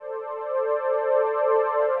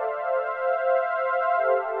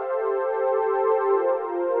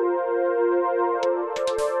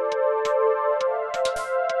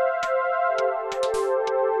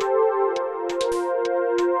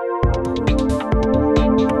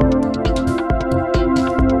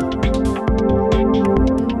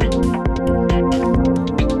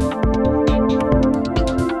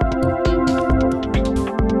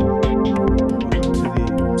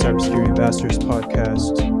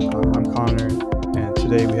I'm Connor, and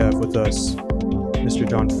today we have with us Mr.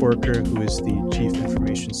 John Forker, who is the Chief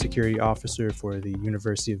Information Security Officer for the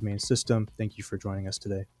University of Maine System. Thank you for joining us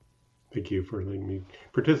today. Thank you for letting me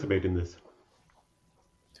participate in this.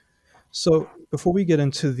 So, before we get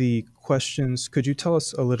into the questions, could you tell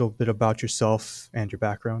us a little bit about yourself and your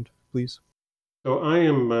background, please? So I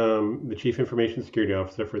am the Chief Information Security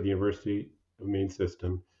Officer for the University of Maine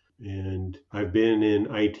System, and I've been in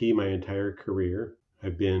IT my entire career.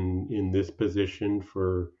 I've been in this position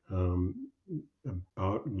for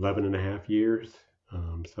about 11 and a half years.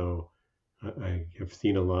 So I have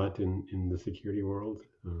seen a lot in the security world,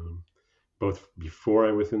 both before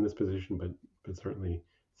I was in this position, but certainly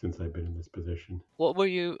since I've been in this position. What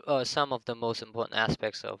were some of the most important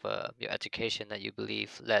aspects of your education that you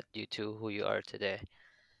believe led you to who you are today?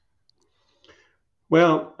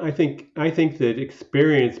 Well, I think that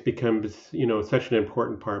experience becomes, such an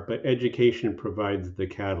important part, but education provides the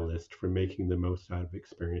catalyst for making the most out of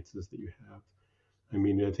experiences that you have. I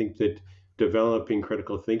mean, I think that developing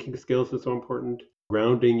critical thinking skills is so important.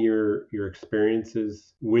 Grounding your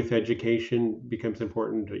experiences with education becomes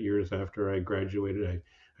important. Years after I graduated,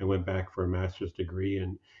 I went back for a master's degree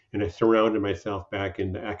and I surrounded myself back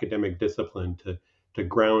in the academic discipline to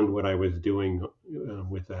ground what I was doing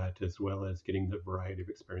with that, as well as getting the variety of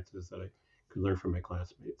experiences that I could learn from my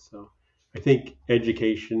classmates. So I think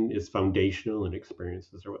education is foundational and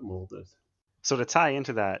experiences are what mold us. So to tie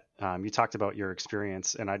into that, you talked about your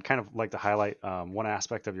experience, and I'd kind of like to highlight one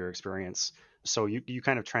aspect of your experience. So you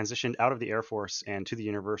kind of transitioned out of the Air Force and to the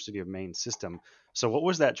University of Maine System. So what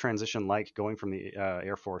was that transition like, going from the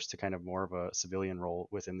Air Force to kind of more of a civilian role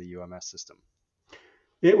within the UMS system?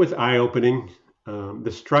 It was eye-opening.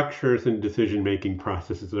 The structures and decision-making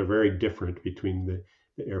processes are very different between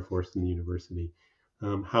the Air Force and the university.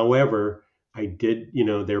 However,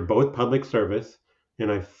 they're both public service,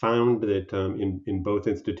 and I found that in both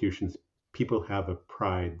institutions, people have a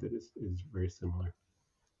pride that is very similar.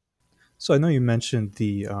 So, I know you mentioned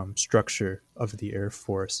the structure of the Air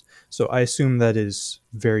Force. So, I assume that is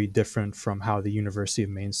very different from how the University of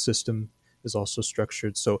Maine System is also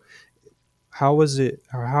structured. So, how was it,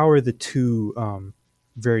 or how are the two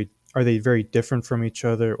are they very different from each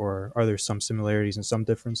other, or are there some similarities and some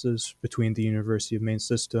differences between the University of Maine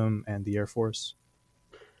System and the Air Force?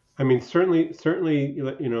 I mean, certainly,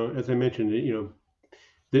 as I mentioned,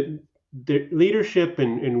 the leadership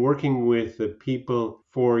and working with the people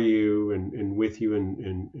for you and with you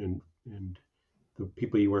and the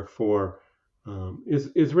people you work for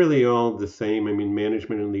is really all the same. I mean,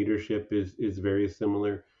 management and leadership is very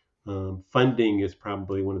similar. Funding is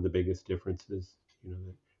probably one of the biggest differences.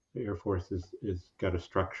 The Air Force is got a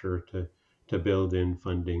structure to build in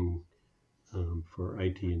funding for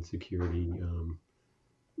IT and security,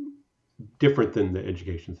 different than the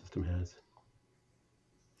education system has.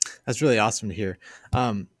 That's really awesome to hear.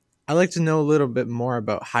 I'd like to know a little bit more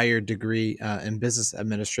about how your degree in business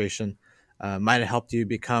administration might have helped you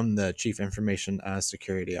become the chief information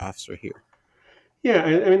security officer here. Yeah,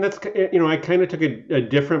 I mean I kind of took a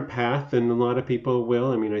different path than a lot of people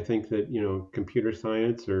will. I mean, I think that computer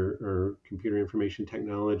science or computer information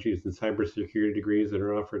technologies and cybersecurity degrees that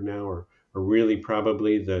are offered now are really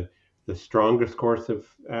probably the strongest course of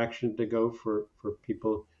action to go for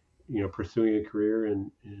people pursuing a career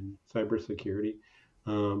in cybersecurity.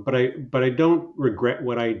 But I don't regret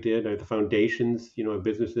what I did. The foundations, of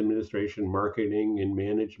business administration, marketing, and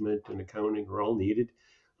management and accounting are all needed.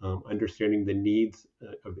 Understanding the needs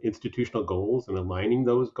of institutional goals and aligning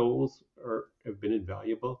those goals have been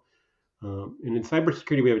invaluable. And in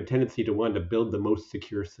cybersecurity, we have a tendency to want to build the most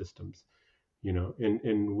secure systems.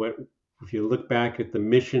 And what if you look back at the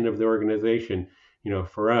mission of the organization?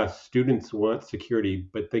 For us, students want security,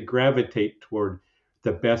 but they gravitate toward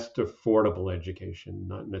the best affordable education,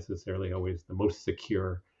 not necessarily always the most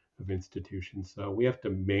secure of institutions. So we have to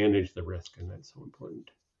manage the risk, and that's so important.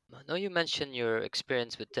 I know you mentioned your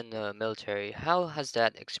experience within the military. How has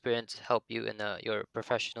that experience helped you in your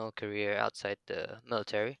professional career outside the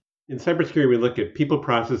military? In cybersecurity, we look at people,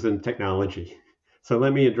 process, and technology. So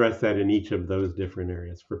let me address that in each of those different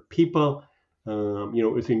areas. For people,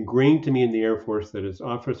 it was ingrained to me in the Air Force that as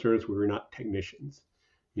officers, we were not technicians.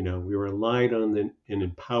 We relied on and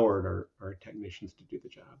empowered our technicians to do the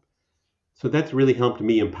job. So that's really helped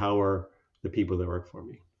me empower the people that work for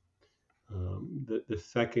me. The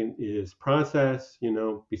second is process.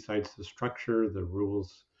 Besides the structure, the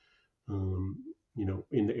rules, in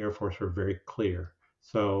the Air Force are very clear.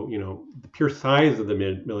 So, the pure size of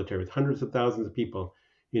the military with hundreds of thousands of people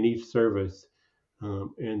in each service,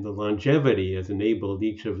 and the longevity has enabled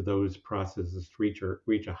each of those processes to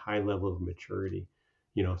reach a high level of maturity.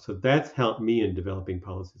 So that's helped me in developing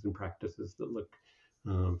policies and practices that look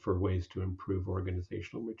for ways to improve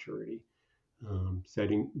organizational maturity,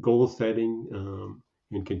 goal setting,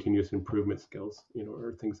 and continuous improvement skills,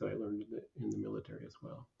 are things that I learned in the military as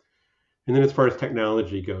well. And then as far as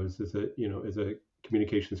technology goes, as a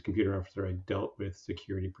communications computer officer, I dealt with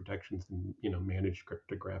security protections and, managed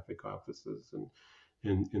cryptographic offices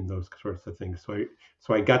and those sorts of things.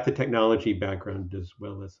 So I got the technology background as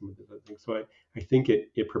well as some of the other things. So I think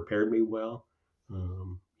it prepared me well.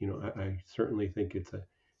 I certainly think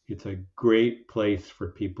it's a great place for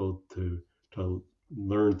people to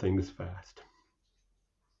learn things fast.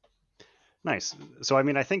 Nice. So, I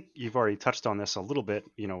mean, I think you've already touched on this a little bit,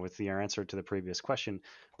 with your answer to the previous question.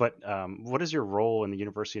 But what does your role in the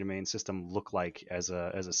University of Maine system look like as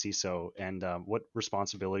a CISO, and what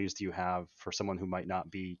responsibilities do you have for someone who might not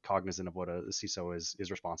be cognizant of what a CISO is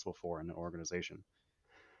responsible for in an organization?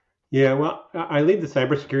 Yeah, well, I lead the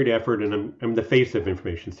cybersecurity effort, and I'm the face of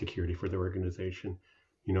information security for the organization.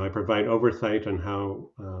 I provide oversight on how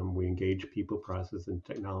we engage people, process, and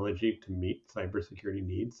technology to meet cybersecurity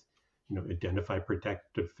needs. Identify,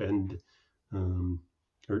 protect, defend, um,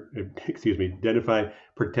 or excuse me, identify,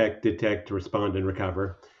 protect, detect, respond, and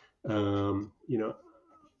recover. I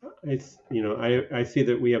see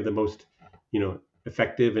that we have the most,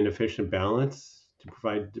 effective and efficient balance to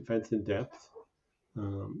provide defense in depth.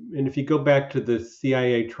 And if you go back to the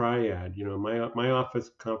CIA triad, my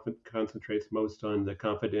office concentrates most on the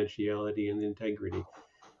confidentiality and the integrity.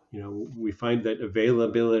 We find that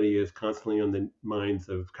availability is constantly on the minds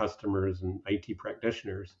of customers and IT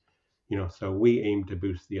practitioners. So we aim to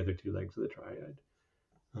boost the other two legs of the triad.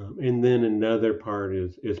 And then another part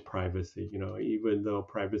is privacy. Even though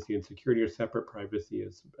privacy and security are separate, privacy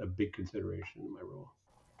is a big consideration in my role.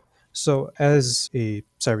 So, as a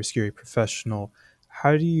cybersecurity professional,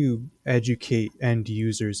 how do you educate end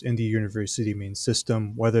users in the University Maine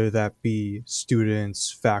System, whether that be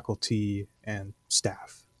students, faculty, and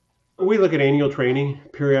staff? We look at annual training,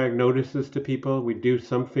 periodic notices to people. We do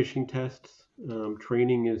some phishing tests.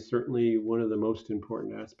 Training is certainly one of the most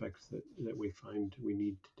important aspects that we find we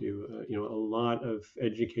need to do. A lot of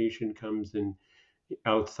education comes in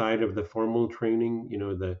outside of the formal training.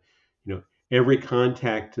 Every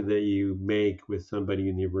contact that you make with somebody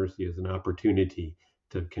in the university is an opportunity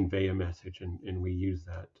to convey a message, and we use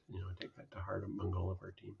that, take that to heart among all of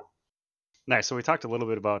our team. Nice. So we talked a little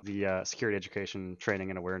bit about the security education training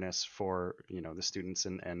and awareness for the students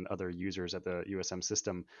and other users at the USM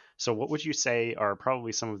system. So what would you say are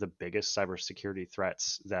probably some of the biggest cybersecurity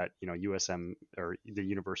threats that USM or the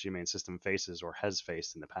University of Maine system faces or has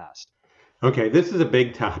faced in the past? Okay, this is a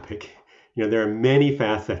big topic. There are many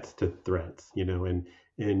facets to threats. And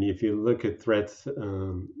if you look at threats,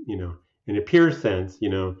 in a pure sense,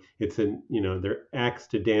 they're acts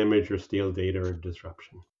to damage or steal data or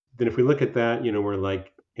disruption. Then if we look at that, we're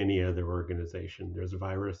like any other organization. There's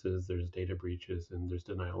viruses, there's data breaches, and there's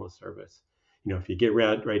denial of service. If you get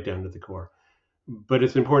right down to the core. But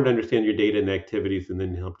it's important to understand your data and activities and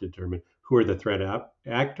then help determine who are the threat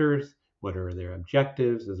actors, what are their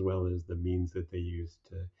objectives, as well as the means that they use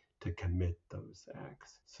to commit those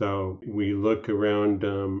acts. So we look around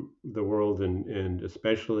the world and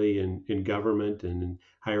especially in government and in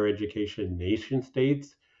higher education, nation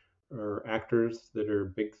states are actors that are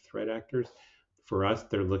big threat actors. For us,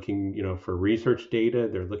 they're looking, for research data.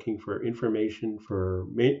 They're looking for information for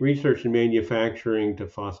research and manufacturing to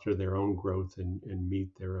foster their own growth and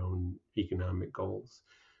meet their own economic goals.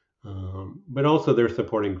 But also they're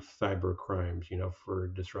supporting cyber crimes, for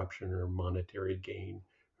disruption or monetary gain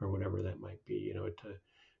or whatever that might be,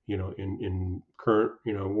 in current,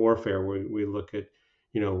 warfare, we look at,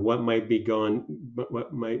 what might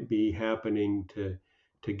be happening to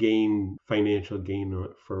gain financial gain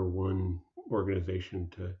for one organization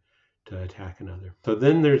to attack another. So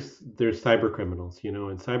then there's cyber criminals,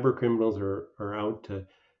 and cyber criminals are out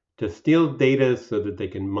to steal data so that they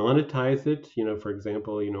can monetize it, for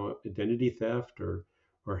example, identity theft or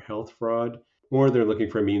health fraud, or they're looking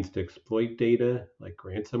for means to exploit data like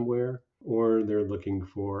ransomware, or they're looking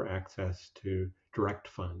for access to direct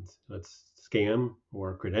funds. That's scam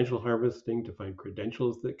or credential harvesting to find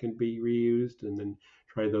credentials that can be reused and then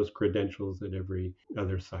try those credentials at every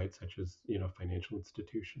other site, such as financial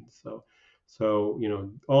institutions. So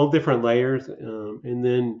all different layers, and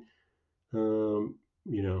then you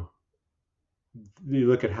know you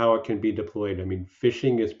look at how it can be deployed. I mean,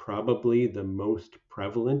 phishing is probably the most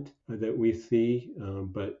prevalent that we see,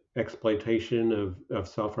 but exploitation of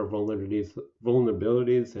software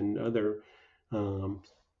vulnerabilities and other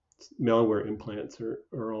malware implants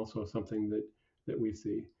are also something that we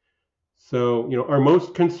see. So, our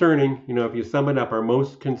most concerning, if you sum it up, our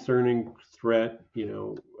most concerning threat,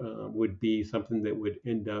 would be something that would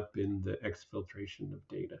end up in the exfiltration of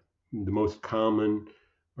data. The most common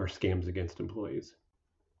are scams against employees.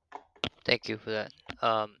 Thank you for that.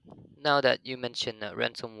 Um, Now that you mentioned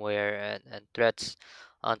ransomware and threats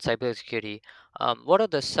on cybersecurity, what are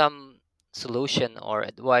the some solution or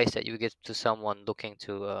advice that you give to someone looking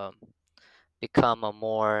to become a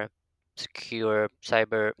more secure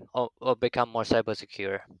or become more cyber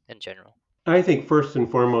secure in general? I think first and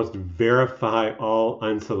foremost, verify all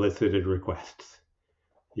unsolicited requests.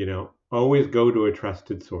 Always go to a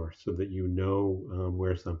trusted source so that you know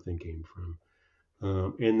where something came from.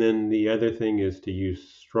 And then the other thing is to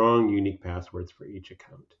use strong, unique passwords for each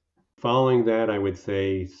account. Following that, I would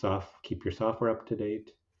say keep your software up to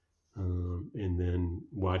date, and then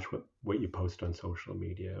watch what you post on social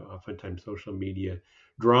media. Oftentimes, social media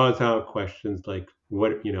draws out questions like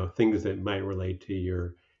things that might relate to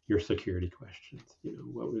your security questions.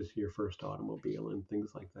 What was your first automobile and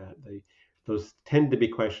things like that. Those tend to be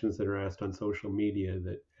questions that are asked on social media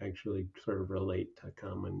that actually sort of relate to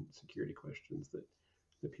common security questions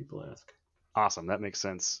that people ask. Awesome, that makes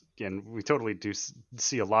sense. And we totally do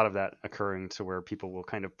see a lot of that occurring to where people will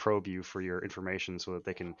kind of probe you for your information so that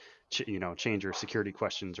they can, change your security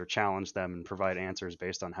questions or challenge them and provide answers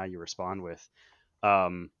based on how you respond with.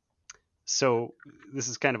 Um, so this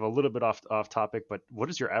is kind of a little bit off topic, but what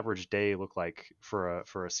does your average day look like for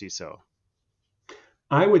a CISO?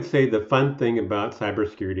 I would say the fun thing about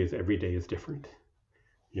cybersecurity is every day is different.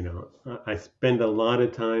 I spend a lot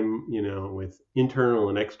of time, with internal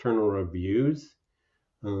and external reviews,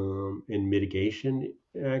 and mitigation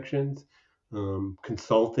actions,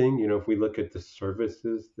 consulting. If we look at the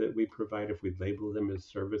services that we provide, if we label them as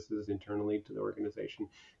services internally to the organization,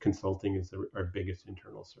 consulting is our biggest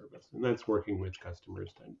internal service, and that's working with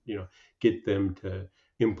customers to, get them to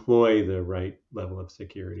employ the right level of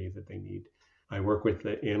security that they need. I work with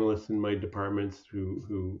the analysts in my departments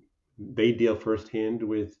who they deal firsthand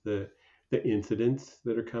with the incidents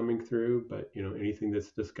that are coming through, but anything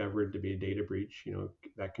that's discovered to be a data breach,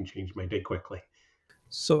 that can change my day quickly.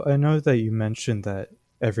 So I know that you mentioned that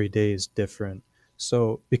every day is different.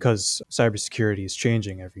 So because cybersecurity is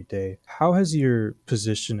changing every day, how has your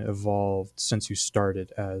position evolved since you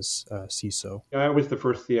started as a CISO? I was the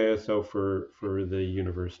first CISO for the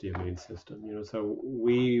University of Maine System. So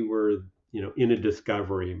we were, in a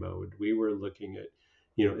discovery mode. We were looking at,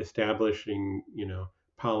 establishing,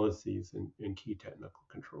 policies and key technical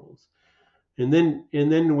controls. And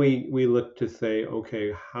then we look to say,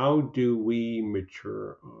 okay, how do we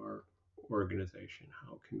mature our organization?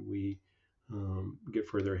 How can we get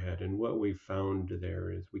further ahead? And what we found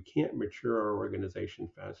there is we can't mature our organization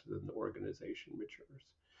faster than the organization matures.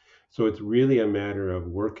 So it's really a matter of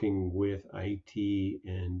working with IT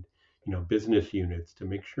and business units to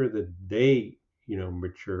make sure that they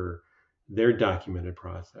mature their documented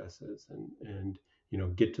processes and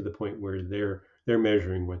get to the point where they're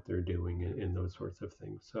measuring what they're doing and those sorts of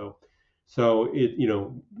things. So it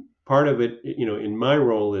part of it in my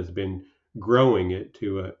role has been growing it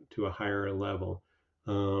to a higher level.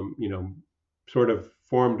 Sort of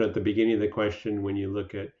formed at the beginning of the question when you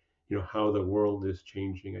look at how the world is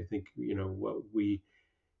changing. I think what we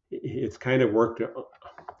it's kind of worked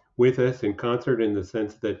with us in concert in the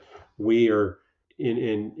sense that we are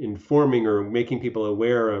in informing or making people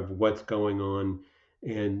aware of what's going on,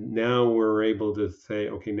 and now we're able to say,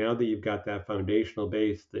 okay, now that you've got that foundational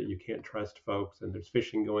base that you can't trust folks and there's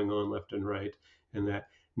phishing going on left and right, and that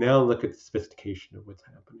now look at the sophistication of what's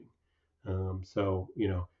happening. So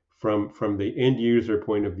from the end user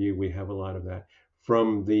point of view, we have a lot of that.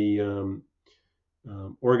 From the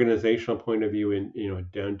organizational point of view, and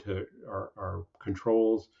down to our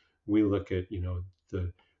controls, we look at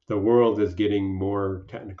the world is getting more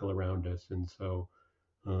technical around us, and so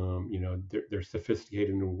they're sophisticated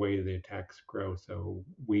in the way the attacks grow. So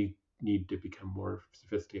we need to become more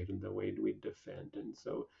sophisticated in the way we defend, and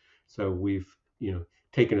so we've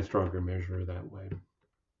taken a stronger measure that way.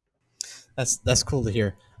 That's cool to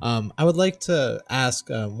hear. I would like to ask,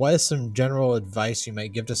 what is some general advice you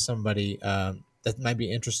might give to somebody that might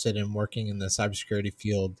be interested in working in the cybersecurity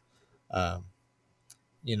field? Um,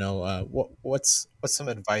 what's some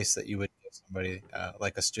advice that you would give somebody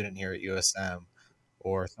like a student here at USM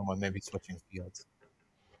or someone maybe switching fields?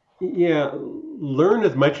 Yeah, learn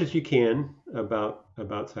as much as you can about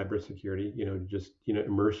cybersecurity. Just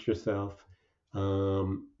immerse yourself.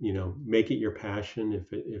 Make it your passion.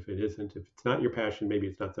 If it isn't, if it's not your passion, maybe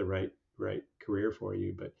it's not the right career for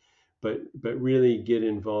you. But really get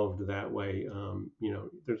involved that way.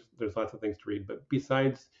 There's lots of things to read. But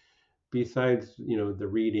besides besides the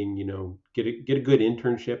reading, get a good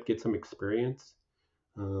internship, get some experience.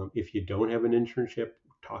 If you don't have an internship,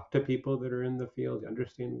 talk to people that are in the field,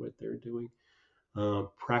 understand what they're doing.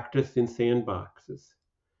 Practice in sandboxes,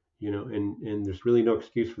 and there's really no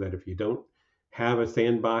excuse for that. If you don't have a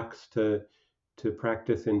sandbox to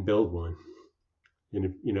practice and build one,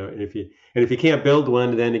 and if you can't build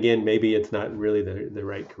one, then again maybe it's not really the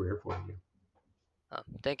right career for you.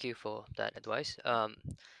 Thank you for that advice. I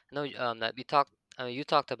know that you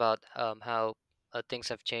talked about how things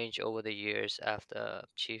have changed over the years after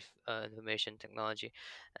Chief Information Technology,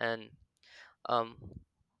 and um,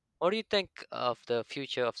 what do you think of the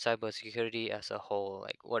future of cybersecurity as a whole?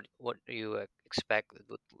 Like, what do you expect it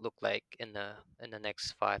would look like in the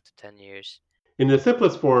next 5 to 10 years? In the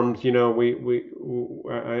simplest forms,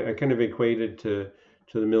 I kind of equated to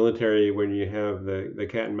the military when you have the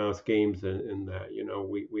cat and mouse games, and that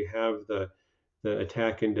we have the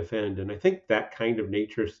attack and defend, and I think that kind of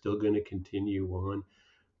nature is still going to continue on.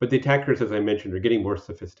 But the attackers, as I mentioned, are getting more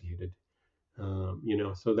sophisticated.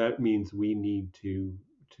 So that means we need to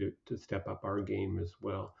step up our game as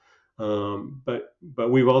well. But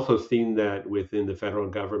we've also seen that within the federal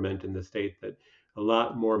government and the state that a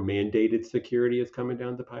lot more mandated security is coming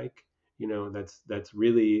down the pike. That's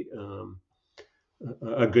really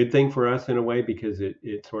a good thing for us in a way, because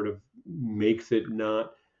it sort of makes it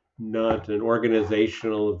not an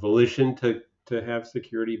organizational volition to have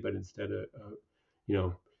security, but instead you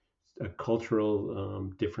know a cultural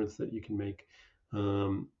difference that you can make.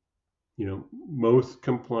 Um, Most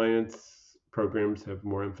compliance programs have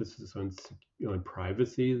more emphasis on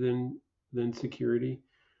privacy than security,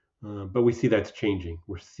 but we see that's changing.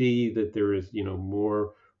 We see that there is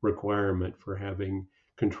more requirement for having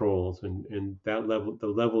controls, and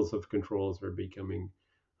the levels of controls are becoming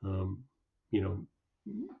um, you know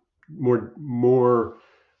more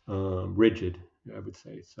rigid, I would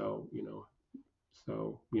say.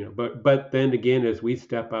 But then again, as we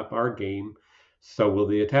step up our game, so will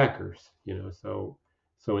the attackers.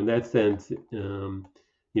 So in that sense,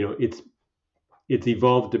 it's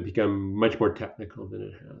evolved to become much more technical than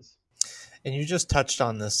it has. And you just touched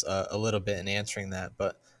on this a little bit in answering that,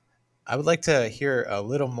 but I would like to hear a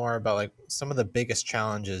little more about like some of the biggest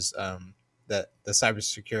challenges that the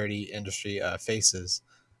cybersecurity industry faces,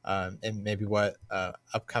 and maybe what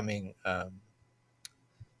upcoming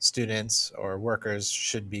students or workers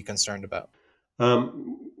should be concerned about.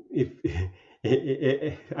 If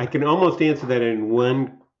I can almost answer that in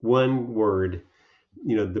one word,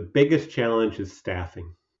 the biggest challenge is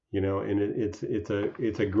staffing. And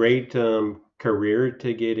it's a great career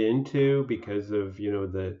to get into because of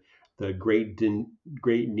the great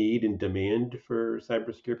need and demand for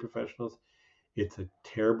cybersecurity professionals. It's a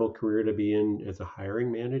terrible career to be in as a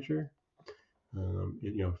hiring manager.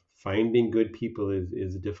 Finding good people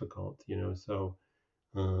is difficult. So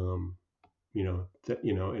um,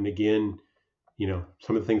 and again,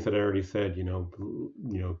 some of the things that I already said.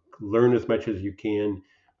 Learn as much as you can,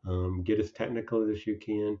 get as technical as you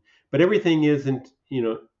can, but everything isn't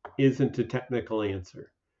a technical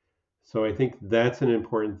answer. So I think that's an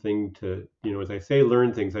important thing to, as I say,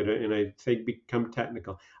 learn things. I don't, and I say become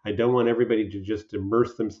technical. I don't want everybody to just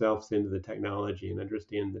immerse themselves into the technology and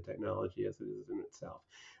understand the technology as it is in itself.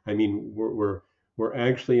 I mean, we're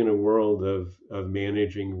actually in a world of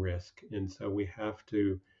managing risk, and so we have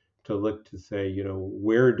to look to say,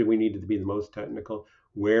 where do we need to be the most technical?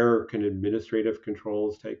 Where can administrative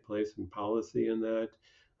controls take place and policy in that?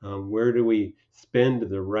 Where do we spend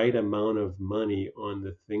the right amount of money on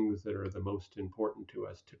the things that are the most important to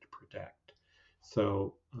us to protect?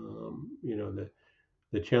 So,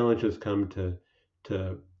 the challenges come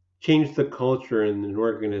to change the culture in an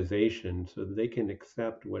organization so that they can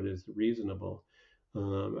accept what is reasonable.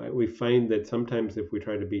 We find that sometimes if we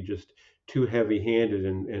try to be just too heavy-handed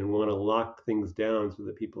and want to lock things down so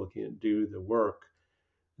that people can't do the work,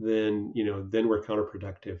 then we're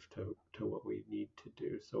counterproductive to what we need to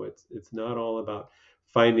do. So it's not all about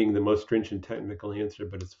finding the most stringent technical answer,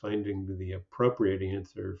 but it's finding the appropriate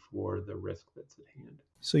answer for the risk that's at hand.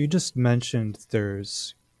 So you just mentioned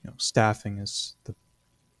there's staffing is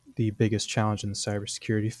the biggest challenge in the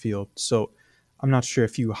cybersecurity field. So I'm not sure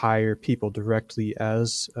if you hire people directly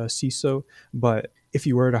as a CISO, but if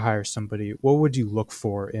you were to hire somebody, what would you look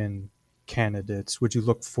for in candidates? Would you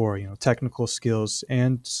look for technical skills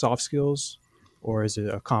and soft skills, or is it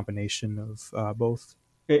a combination of both?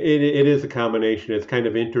 It is a combination. It's kind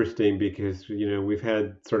of interesting because we've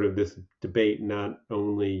had sort of this debate not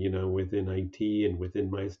only within IT and within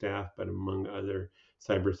my staff, but among other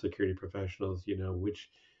cybersecurity professionals. Which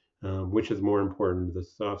which is more important, the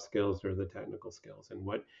soft skills or the technical skills? And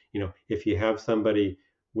what, if you have somebody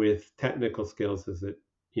with technical skills, is it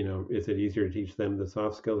easier to teach them the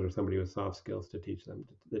soft skills, or somebody with soft skills to teach them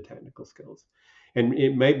the technical skills? And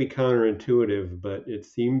it might be counterintuitive, but it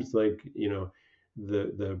seems like,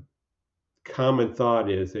 the common thought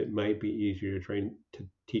is it might be easier to train to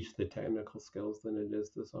teach the technical skills than it is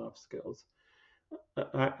the soft skills.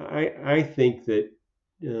 I think that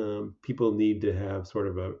people need to have sort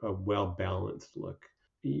of a well balanced look.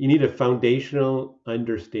 You need a foundational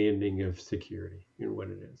understanding of security, what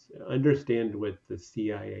it is. Understand what the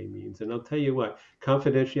CIA means, and I'll tell you what: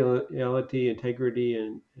 confidentiality, integrity,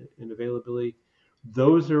 and availability.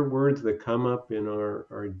 Those are words that come up in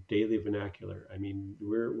our daily vernacular. I mean,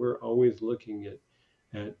 we're always looking at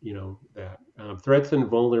that threats and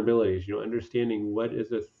vulnerabilities. Understanding what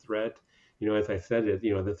is a threat. As I said,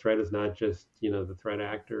 the threat is not just the threat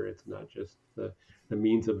actor. It's not just the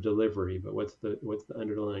means of delivery, but what's the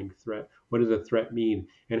underlying threat? What does a threat mean,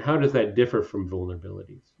 and how does that differ from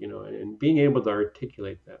vulnerabilities? And being able to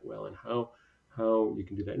articulate that well, and how you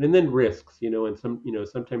can do that, and then risks. And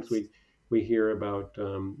sometimes we hear about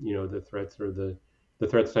the threats, or the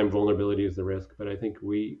threats time vulnerability is the risk, but I think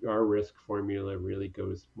our risk formula really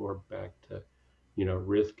goes more back to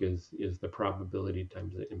risk is the probability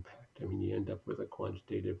times the impact. I mean, you end up with a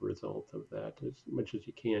quantitative result of that as much as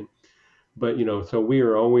you can. But so we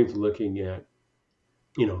are always looking at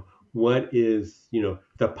what is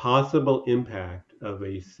the possible impact of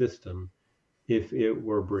a system if it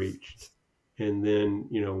were breached, and then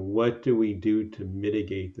what do we do to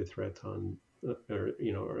mitigate the threats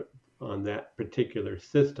or on that particular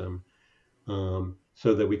system,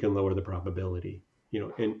 so that we can lower the probability.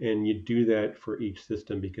 And you do that for each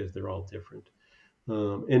system because they're all different.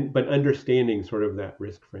 But understanding sort of that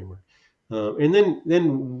risk framework. And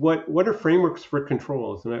then what are frameworks for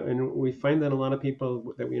controls? And we find that a lot of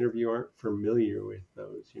people that we interview aren't familiar with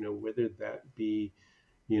those. Whether that be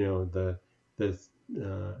the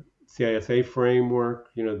CISA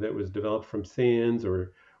framework that was developed from SANS,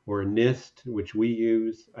 or NIST, which we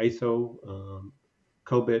use, ISO,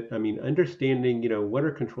 COBIT. I mean, understanding what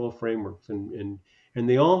are control frameworks, and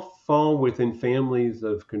they all fall within families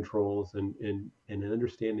of controls, and an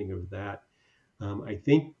understanding of that, I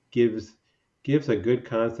think gives a good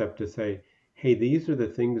concept to say, hey, these are the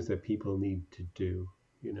things that people need to do,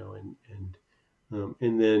 and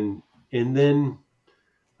then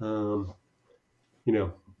um,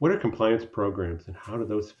 what are compliance programs, and how do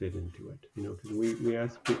those fit into it? Because we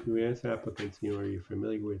ask applicants, are you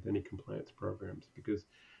familiar with any compliance programs? Because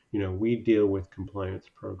we deal with compliance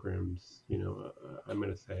programs. I'm going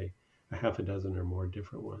to say a half a dozen or more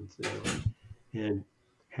different ones. And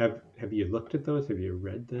have you looked at those? Have you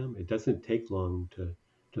read them? It doesn't take long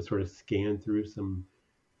to sort of scan through some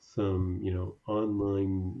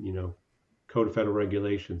online Code of Federal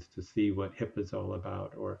Regulations to see what HIPAA is all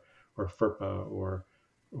about, or FERPA, or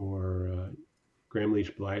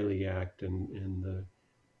Gramm-Leach-Bliley Act, and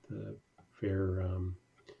the fair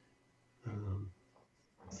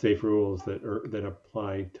safe rules that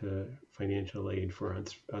apply to financial aid for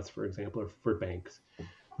us, for example, or for banks.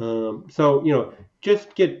 So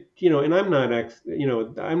just get and I'm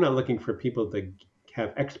not looking for people to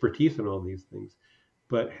have expertise in all these things,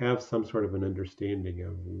 but have some sort of an understanding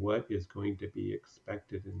of what is going to be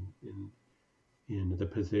expected in the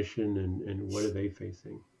position, and what are they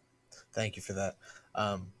facing. Thank you for that.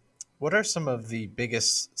 What are some of the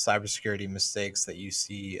biggest cybersecurity mistakes that you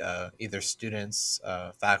see either students,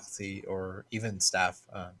 faculty, or even staff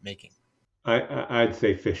making? I'd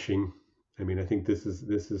say phishing. I mean, I think this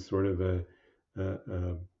is sort of a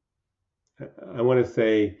I want to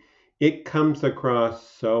say it comes across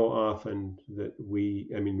so often that we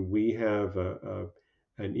have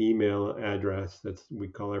an email address we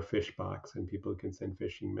call our fish box, and people can send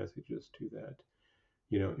phishing messages to that.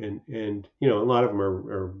 And a lot of them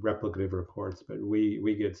are replicative reports, but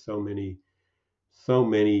we get so many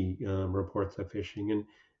reports of phishing,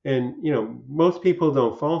 and most people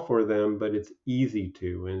don't fall for them, but it's easy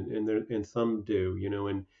to, and some do,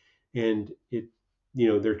 and it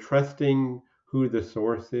they're trusting who the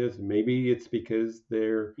source is. Maybe it's because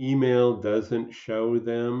their email doesn't show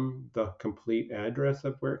them the complete address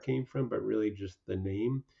of where it came from, but really just the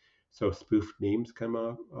name. So spoofed names come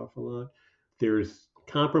off a lot. There's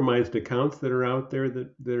compromised accounts that are out there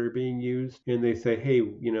that are being used, and they say, hey,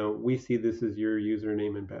 we see this as your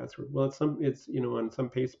username and password. Well, it's on some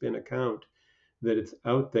pastebin account that it's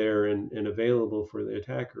out there and available for the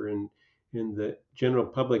attacker, and the general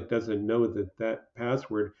public doesn't know that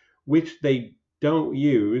password, which they don't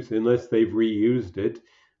use unless they've reused it,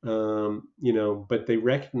 but they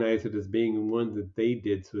recognize it as being one that they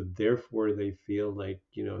did, so therefore they feel like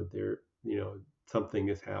they're something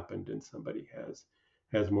has happened and somebody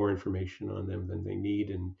has more information on them than they need,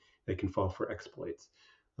 and they can fall for exploits.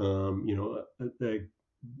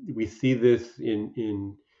 We see this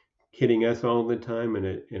in hitting us all the time,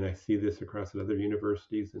 and I see this across at other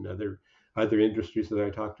universities and other industries that I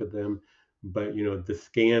talk to them. But the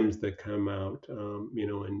scams that come out,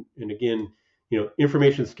 and again,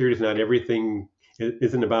 information security is not everything. It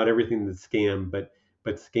isn't about everything that's scam, but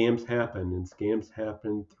scams happen, and scams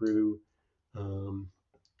happen um,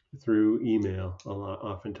 through email a lot,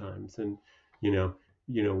 oftentimes. And you know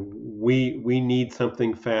we need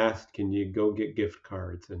something fast. Can you go get gift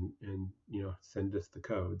cards and send us the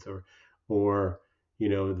codes? Or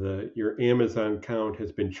the your Amazon account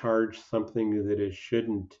has been charged something that it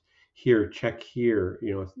shouldn't. Here, check here.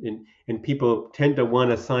 And people tend to want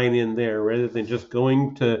to sign in there rather than just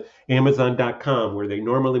going to Amazon.com, where they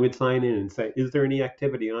normally would sign in and say, is there any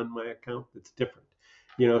activity on my account that's different?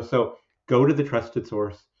 So go to the trusted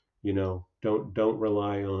source. Don't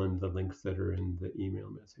rely on the links that are in the email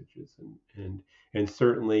messages, and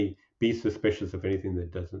certainly be suspicious of anything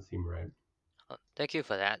that doesn't seem right. Thank you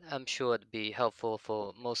for that. I'm sure it'd be helpful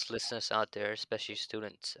for most listeners out there, especially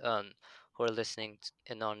students who are listening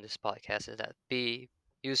in on this podcast. Is that be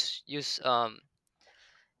use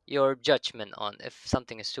your judgment on if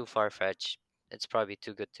something is too far fetched. It's probably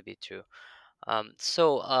too good to be true.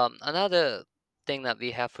 Another thing that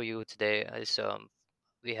we have for you today is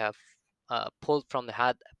we have pulled from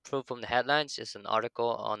the headlines is an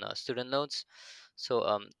article on student loans.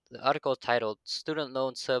 The article titled "Student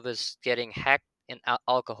Loan Service Getting Hacked in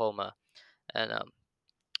Oklahoma," and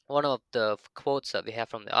one of the quotes that we have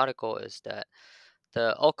from the article is that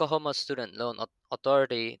the Oklahoma Student Loan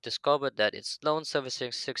Authority discovered that its loan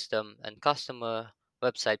servicing system and customer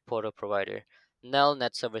website portal provider, Nell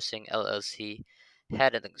Net Servicing LLC,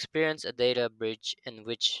 had experienced a data breach in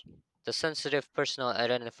which the sensitive personal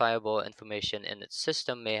identifiable information in its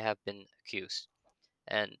system may have been accused.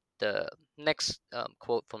 And the next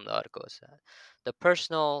quote from the article is that the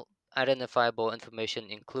personal identifiable information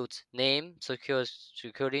includes name,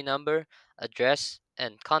 security number, address,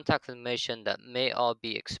 and contact information that may all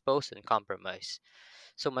be exposed and compromised.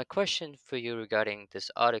 So, my question for you regarding this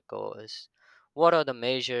article is what are the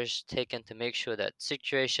measures taken to make sure that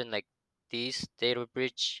situation like these data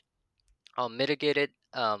breach are mitigated?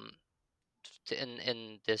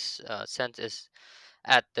 In this sense is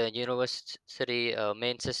at the University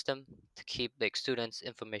Maine System to keep like students'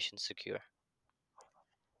 information secure.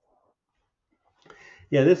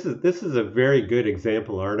 Yeah, this is a very good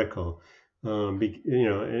example article,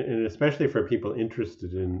 and especially for people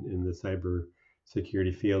interested in the cyber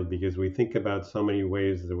security field, because we think about so many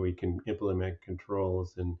ways that we can implement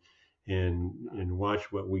controls and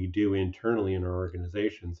watch what we do internally in our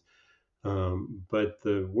organizations. But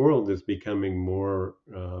the world is becoming more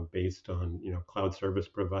based on cloud service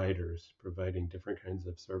providers providing different kinds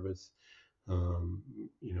of service,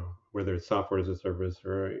 whether it's software as a service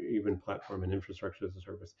or even platform and infrastructure as a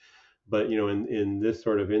service. But in this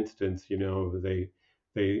sort of instance, they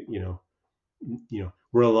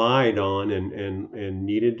relied on and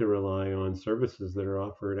needed to rely on services that are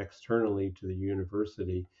offered externally to the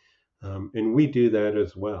university, and we do that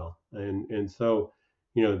as well. And so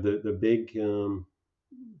the big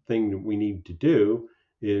thing that we need to do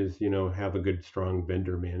is have a good strong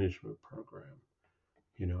vendor management program.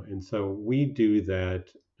 And so we do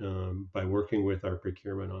that by working with our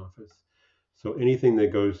procurement office. So anything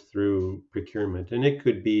that goes through procurement, and it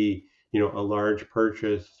could be a large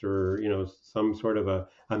purchase, or some sort of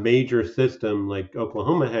a major system like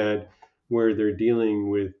Oklahoma had, where they're dealing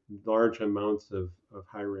with large amounts of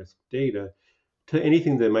high risk data, to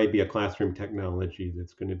anything that might be a classroom technology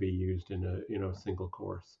that's going to be used in a single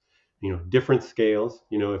course. Different scales.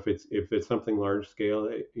 If it's something large scale,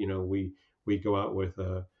 we go out with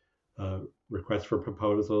a request for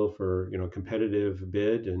proposal for competitive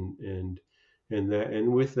bid, and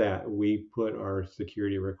with that we put our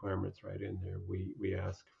security requirements right in there. We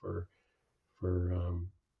ask for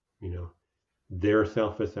you know their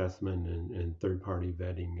self-assessment and third-party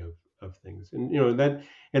vetting of things, and that,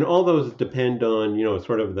 and all those depend on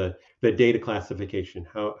sort of the data classification.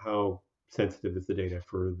 How sensitive is the data?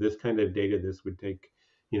 For this kind of data, this would take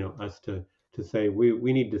us to say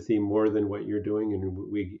we need to see more than what you're doing, and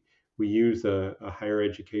we use a higher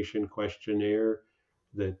education questionnaire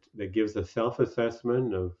that gives a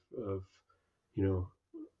self-assessment of you know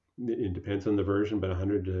it depends on the version, but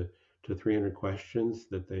 100 to 300 questions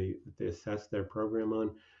that they assess their program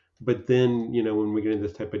on. But then, when we get into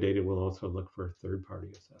this type of data, we'll also look for a third-party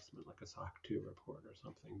assessment, like a SOC 2 report or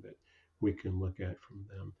something that we can look at from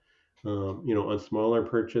them. On smaller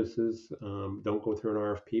purchases, don't go through an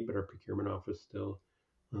RFP, but our procurement office still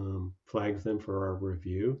flags them for our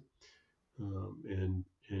review. And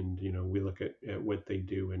we look at what they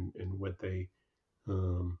do and what they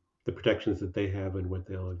the protections that they have and what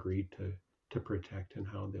they'll agree to protect and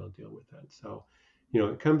how they'll deal with that. So,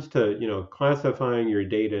 it comes to classifying your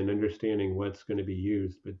data and understanding what's going to be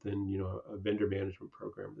used, but then a vendor management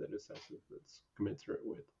program that assesses that's commensurate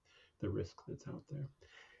with the risk that's out there.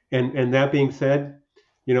 And that being said,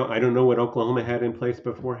 I don't know what Oklahoma had in place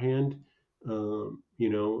beforehand. No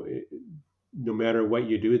matter what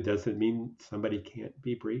you do, it doesn't mean somebody can't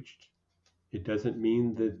be breached. It doesn't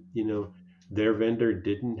mean that, their vendor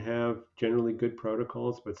didn't have generally good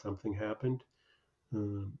protocols, but something happened.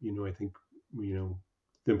 I think, the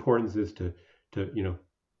importance is to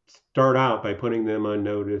start out by putting them on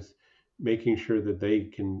notice, making sure that they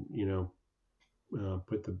can,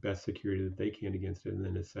 put the best security that they can against it, and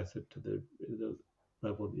then assess it to the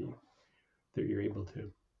level that you're able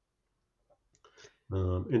to.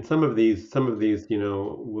 And some of these,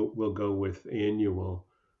 will go with annual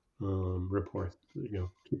reports.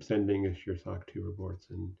 Keep sending us your SOC 2 reports,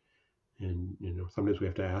 and sometimes we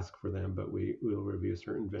have to ask for them, but we'll review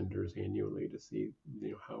certain vendors annually to see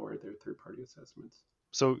how are their third-party assessments.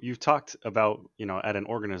 So you've talked about, at an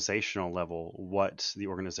organizational level, what the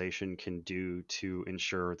organization can do to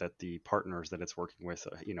ensure that the partners that it's working with,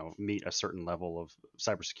 meet a certain level of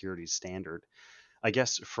cybersecurity standard. I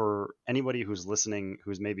guess for anybody who's listening,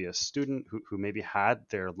 who's maybe a student who maybe had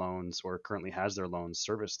their loans or currently has their loans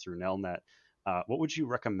serviced through Nelnet, what would you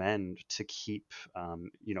recommend to keep,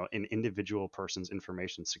 an individual person's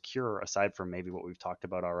information secure, aside from maybe what we've talked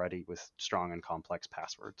about already with strong and complex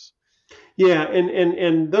passwords? Yeah,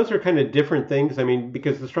 and those are kind of different things. I mean,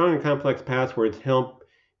 because the strong and complex passwords help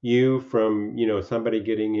you from, somebody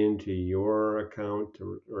getting into your account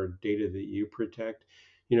or data that you protect.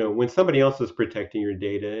 When somebody else is protecting your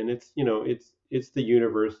data, and it's the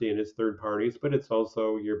university and it's third parties, but it's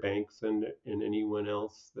also your banks and anyone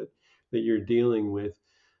else that you're dealing with.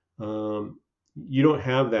 You don't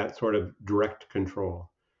have that sort of direct control.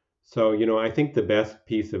 So, I think the best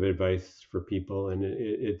piece of advice for people, and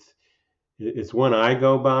it's one I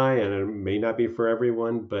go by, and it may not be for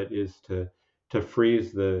everyone, but is to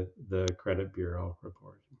freeze the credit bureau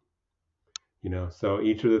report. So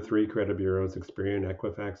each of the three credit bureaus, Experian,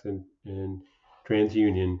 Equifax, and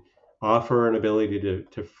TransUnion, offer an ability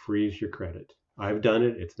to freeze your credit. I've done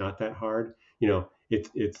it. It's not that hard.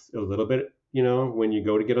 It's a little bit. When you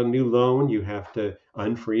go to get a new loan, you have to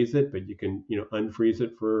unfreeze it, but you can unfreeze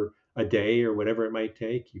it for a day or whatever it might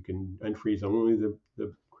take. You can unfreeze only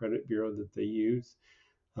the credit bureau that they use.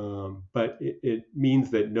 But it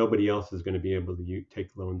means that nobody else is going to be able to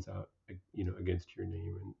take loans out, against your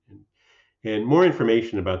name. And more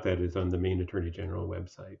information about that is on the Maine Attorney General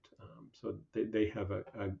website. So they have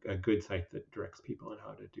a good site that directs people on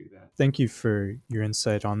how to do that. Thank you for your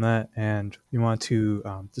insight on that. And we want to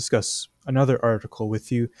discuss another article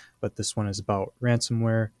with you, but this one is about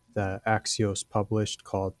ransomware that Axios published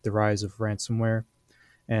called The Rise of Ransomware.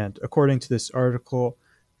 And according to this article,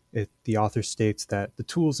 the author states that the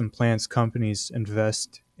tools and plans companies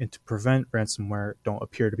invest in to prevent ransomware don't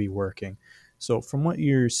appear to be working. So from what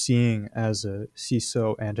you're seeing as a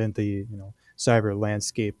CISO and in the cyber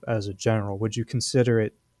landscape as a general, would you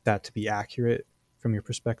consider that to be accurate from your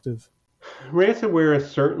perspective? Ransomware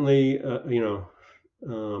is certainly, a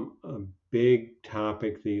big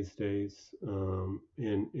topic these days,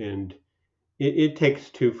 and it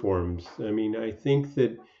takes two forms. I mean, I think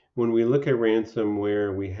that when we look at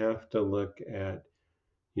ransomware, we have to look at,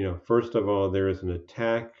 first of all, there is an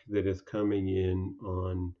attack that is coming in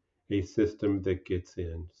on a system that gets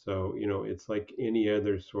in. So, it's like any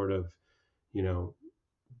other sort of,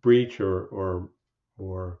 breach or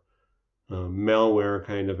malware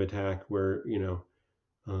kind of attack where, you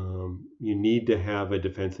need to have a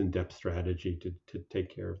defense in depth strategy to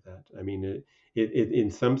take care of that. I mean, in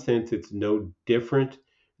some sense, it's no different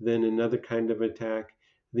than another kind of attack.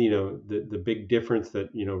 The big difference that,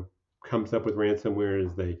 comes up with ransomware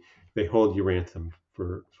is they hold you ransom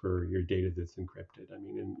for your data that's encrypted. I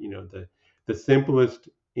mean, and, the simplest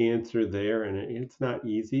answer there, and it's not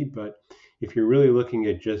easy, but if you're really looking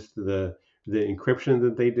at just the encryption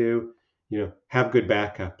that they do, have good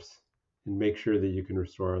backups and make sure that you can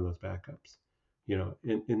restore on those backups,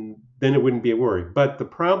 and then it wouldn't be a worry. But the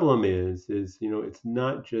problem is, it's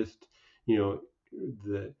not just,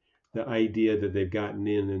 the idea that they've gotten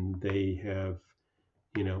in and they have,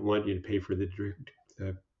 want you to pay for the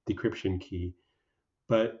decryption key,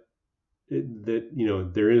 but that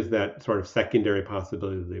there is that sort of secondary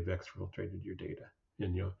possibility that they've exfiltrated your data,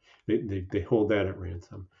 and they hold that at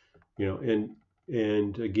ransom,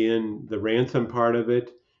 and again the ransom part of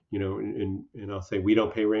it, and I'll say we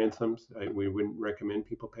don't pay ransoms. We wouldn't recommend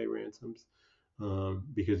people pay ransoms,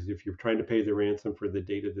 because if you're trying to pay the ransom for the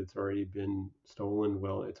data that's already been stolen,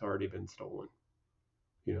 well, it's already been stolen.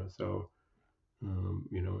 So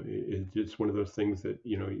it's one of those things that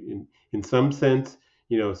in some sense,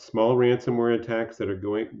 small ransomware attacks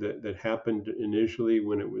that happened initially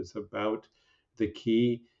when it was about the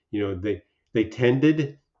key, they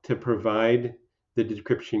tended to provide the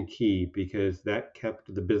decryption key because that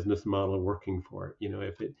kept the business model working for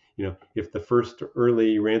it. If the first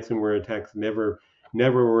early ransomware attacks never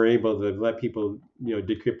were able to let people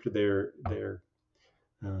decrypt their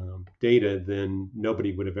data, then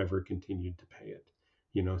nobody would have ever continued to pay it.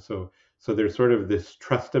 So there's sort of this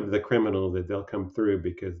trust of the criminal that they'll come through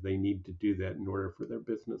because they need to do that in order for their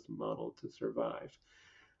business model to survive.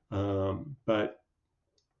 But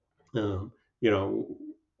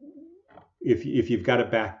if you've got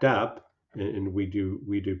it backed up, and we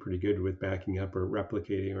do pretty good with backing up or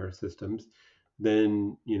replicating our systems,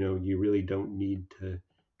 then you really don't need to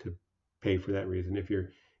pay for that reason. If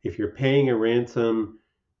you're paying a ransom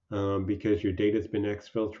because your data's been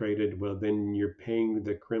exfiltrated, well, then you're paying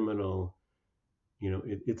the criminal.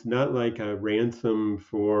 It's not like a ransom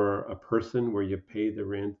for a person where you pay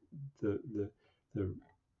the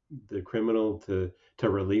criminal to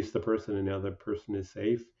release the person, and now the person is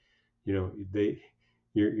safe.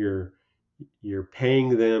 You're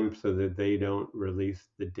paying them so that they don't release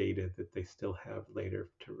the data that they still have later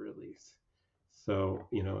to release. So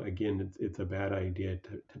again, it's a bad idea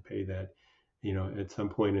to pay that. At some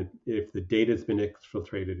point, if the data's been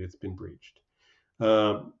exfiltrated, it's been breached.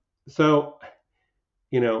 So,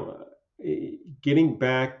 getting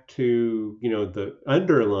back to, the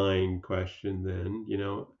underlying question then,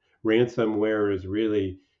 ransomware is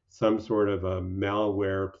really some sort of a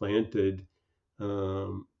malware planted,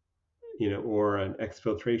 or an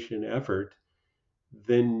exfiltration effort.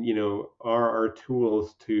 Then, are our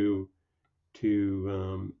tools to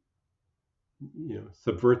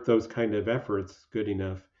subvert those kind of efforts good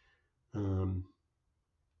enough?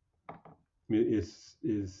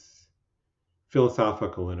 Is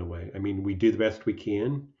philosophical in a way. I mean, we do the best we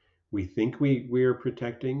can. We think we are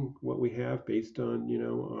protecting what we have based on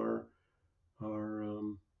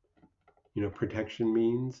our protection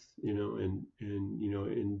means, and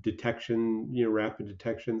detection, rapid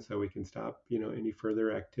detection, so we can stop any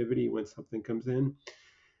further activity when something comes in.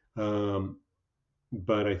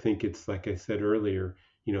 But I think it's like I said earlier,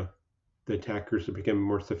 the attackers are becoming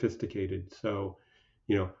more sophisticated. So,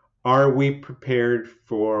 are we prepared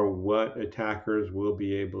for what attackers will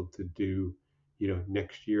be able to do,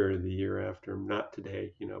 next year or the year after? Not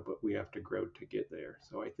today, but we have to grow to get there.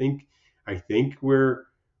 So I think we're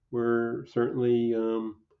certainly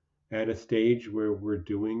at a stage where we're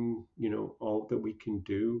doing, all that we can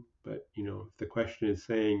do. But if the question is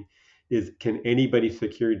saying, can anybody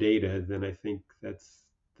secure data? Then I think that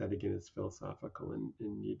again is philosophical, and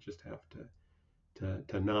you just have to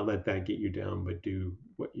not let that get you down, but do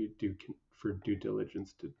what you do for due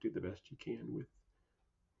diligence to do the best you can with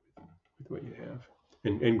what you have,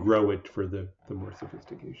 and grow it for the more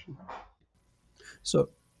sophistication. So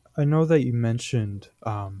I know that you mentioned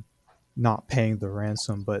not paying the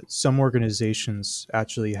ransom, but some organizations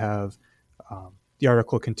actually have. The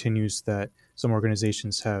article continues that some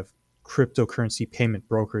organizations have cryptocurrency payment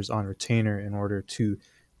brokers on retainer in order to,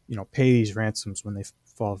 pay these ransoms when they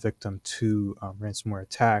fall victim to ransomware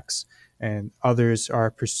attacks, and others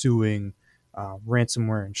are pursuing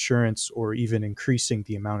ransomware insurance or even increasing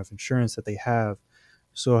the amount of insurance that they have.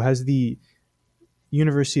 So has the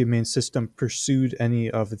University of Maine System pursued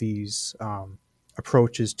any of these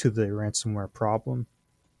approaches to the ransomware problem?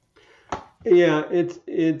 Yeah, it's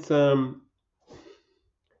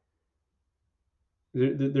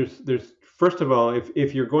there's first of all,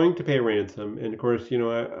 if you're going to pay ransom, and of course,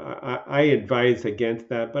 I advise against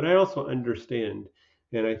that, but I also understand.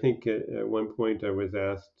 And I think at one point I was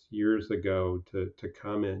asked years ago to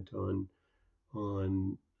comment on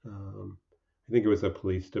I think it was a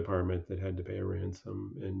police department that had to pay a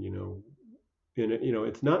ransom, and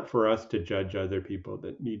it's not for us to judge other people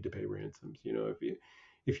that need to pay ransoms.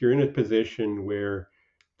 If you're in a position where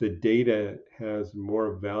the data has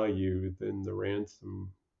more value than the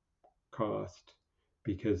ransom cost,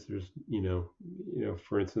 because there's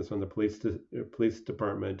for instance on the police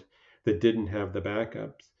department that didn't have the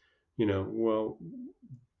backups, well,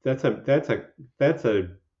 that's a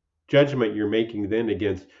judgment you're making then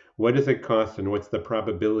against what does it cost and what's the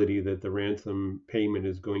probability that the ransom payment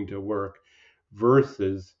is going to work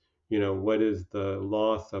versus, what is the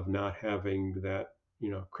loss of not having that,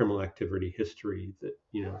 criminal activity history that,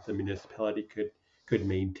 the municipality could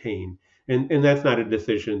maintain. And that's not a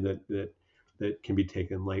decision that can be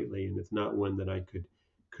taken lightly, and it's not one that I could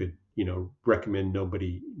recommend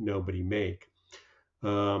nobody make.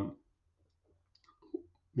 Um,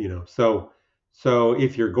 so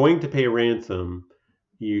if you're going to pay a ransom,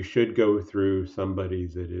 you should go through somebody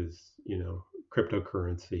that is,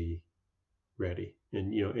 cryptocurrency ready,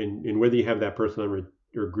 and whether you have that person on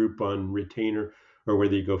or group on retainer, or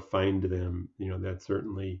whether you go find them, that's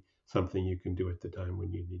certainly something you can do at the time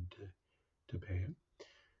when you need to pay it.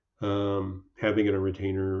 Having it on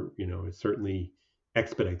retainer, it certainly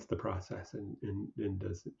expedites the process, and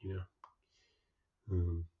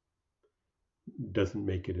um, doesn't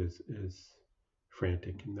make it as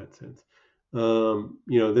frantic in that sense.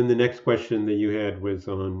 Then the next question that you had was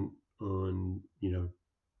on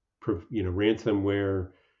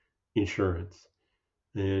ransomware insurance,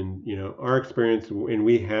 and our experience, and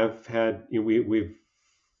we have had, we've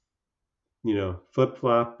flip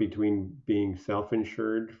flop between being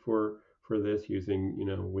self-insured for this, using,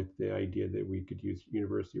 with the idea that we could use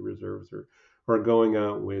university reserves, or going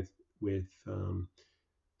out with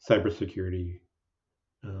cybersecurity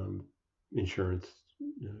insurance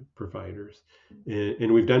providers,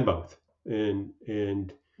 and we've done both, and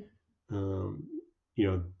um,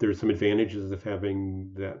 there's some advantages of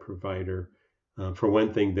having that provider. For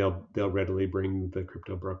one thing, they'll readily bring the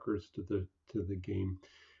crypto brokers to the game.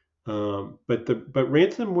 But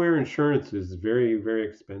ransomware insurance is very, very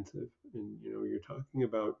expensive, and you're talking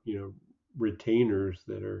about retainers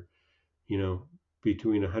that are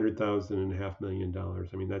between $100,000 and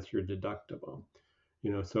 $500,000. I mean, that's your deductible.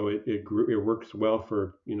 So it works well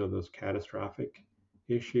for those catastrophic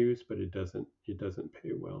issues, but it doesn't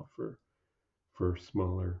pay well for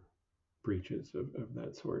smaller breaches of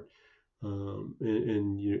that sort. And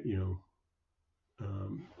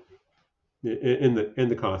um,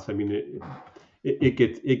 and the cost. I mean,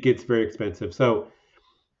 it gets very expensive. So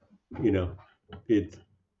you know, it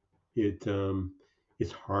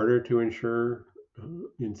it's harder to insure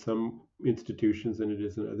in some institutions than it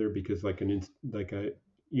is in other, because like a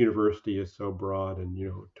university is so broad, and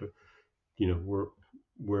we're,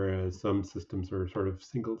 whereas some systems are sort of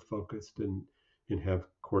single focused, and have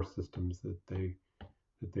core systems that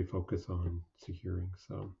they focus on securing.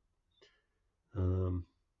 So um,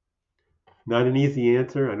 not an easy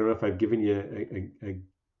answer. I don't know if I've given you a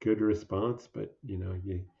good response, but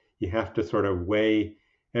you have to sort of weigh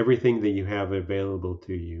everything that you have available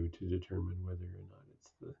to you to determine whether or not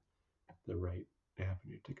it's the right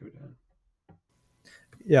avenue to go down.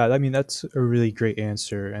 Yeah, I mean that's a really great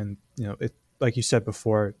answer, and it, like you said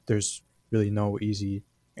before, there's really no easy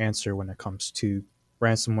answer when it comes to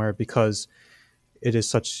ransomware, because it is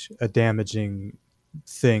such a damaging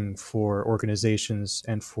thing for organizations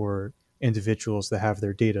and for individuals that have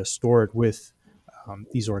their data stored with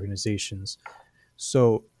these organizations.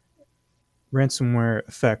 So ransomware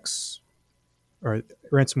affects, or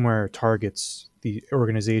ransomware targets the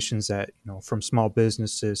organizations that, from small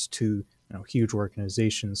businesses to huge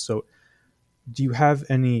organizations. So do you have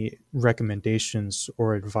any recommendations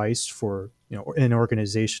or advice for an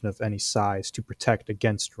organization of any size to protect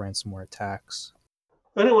against ransomware attacks?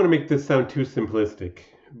 I don't want to make this sound too simplistic,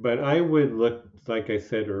 but I would look, like I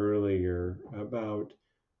said earlier, about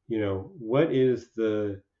what is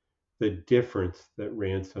the difference that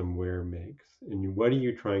ransomware makes, and what are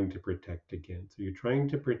you trying to protect against? Are you trying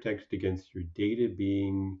to protect against your data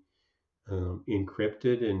being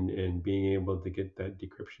encrypted, and being able to get that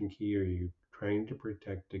decryption key? Or are you trying to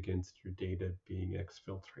protect against your data being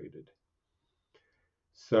exfiltrated?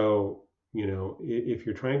 So, if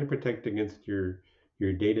you're trying to protect against your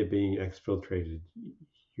data being exfiltrated,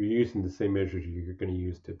 you're using the same measures you're going to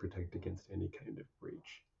use to protect against any kind of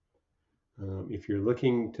breach. If you're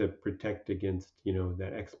looking to protect against,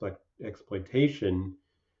 that exploitation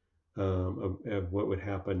of what would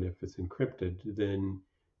happen if it's encrypted, then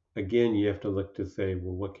again you have to look to say,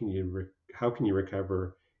 well, how can you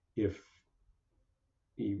recover if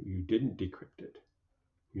you didn't decrypt it?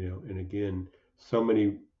 And again, so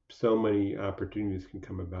many opportunities can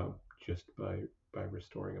come about just by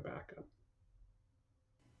restoring a backup.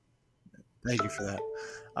 Thank you for that.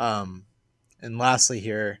 Um, and lastly,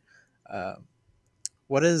 here, uh,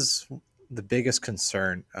 what is the biggest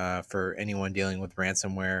concern for anyone dealing with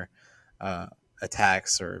ransomware uh,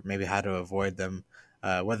 attacks, or maybe how to avoid them?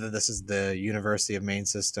 Whether this is the University of Maine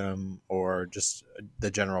system or just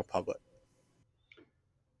the general public.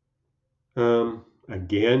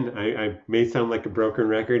 Again, I may sound like a broken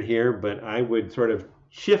record here, but I would sort of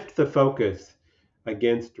shift the focus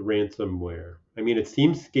against ransomware. I mean, it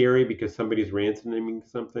seems scary because somebody's ransoming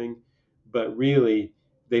something, but really,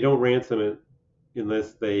 they don't ransom it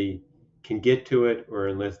unless they can get to it or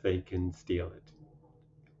unless they can steal it.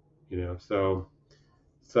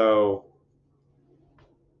 So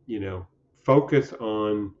you know, focus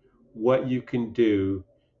on what you can do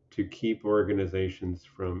to keep organizations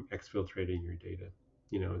from exfiltrating your data,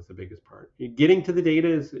 is the biggest part. Getting to the data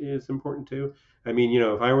is important too. I mean,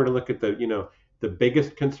 if I were to look at the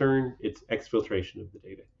biggest concern, it's exfiltration of the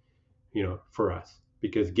data, for us,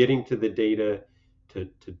 because getting to the data to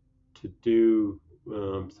do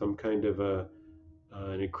some kind of an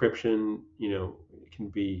encryption, can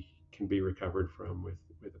be recovered from with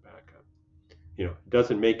a backup. It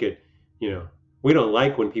doesn't make it, we don't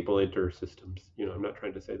like when people enter systems. I'm not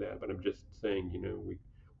trying to say that, but I'm just saying,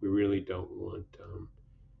 we really don't want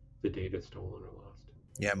the data stolen or lost.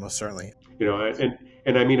 Yeah, most certainly.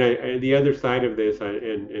 And I mean, the other side of this,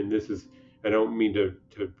 and this is, I don't mean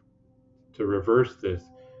to reverse this,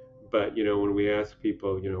 but when we ask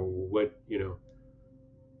people, what,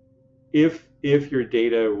 if your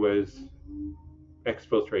data was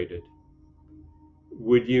exfiltrated,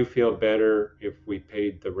 would you feel better if we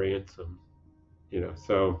paid the ransom?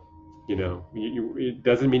 So it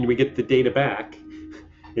doesn't mean we get the data back.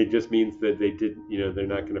 It just means that they did, they're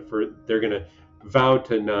not going to, they're going to vow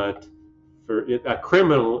to not, for a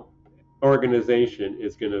criminal organization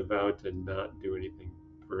is going to vow to not do anything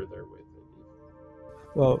further with it.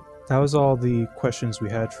 Well, that was all the questions we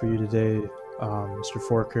had for you today, Mr.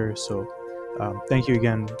 Forker. So thank you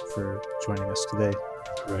again for joining us today.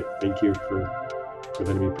 All right. Thank you for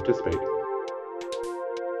letting me participate.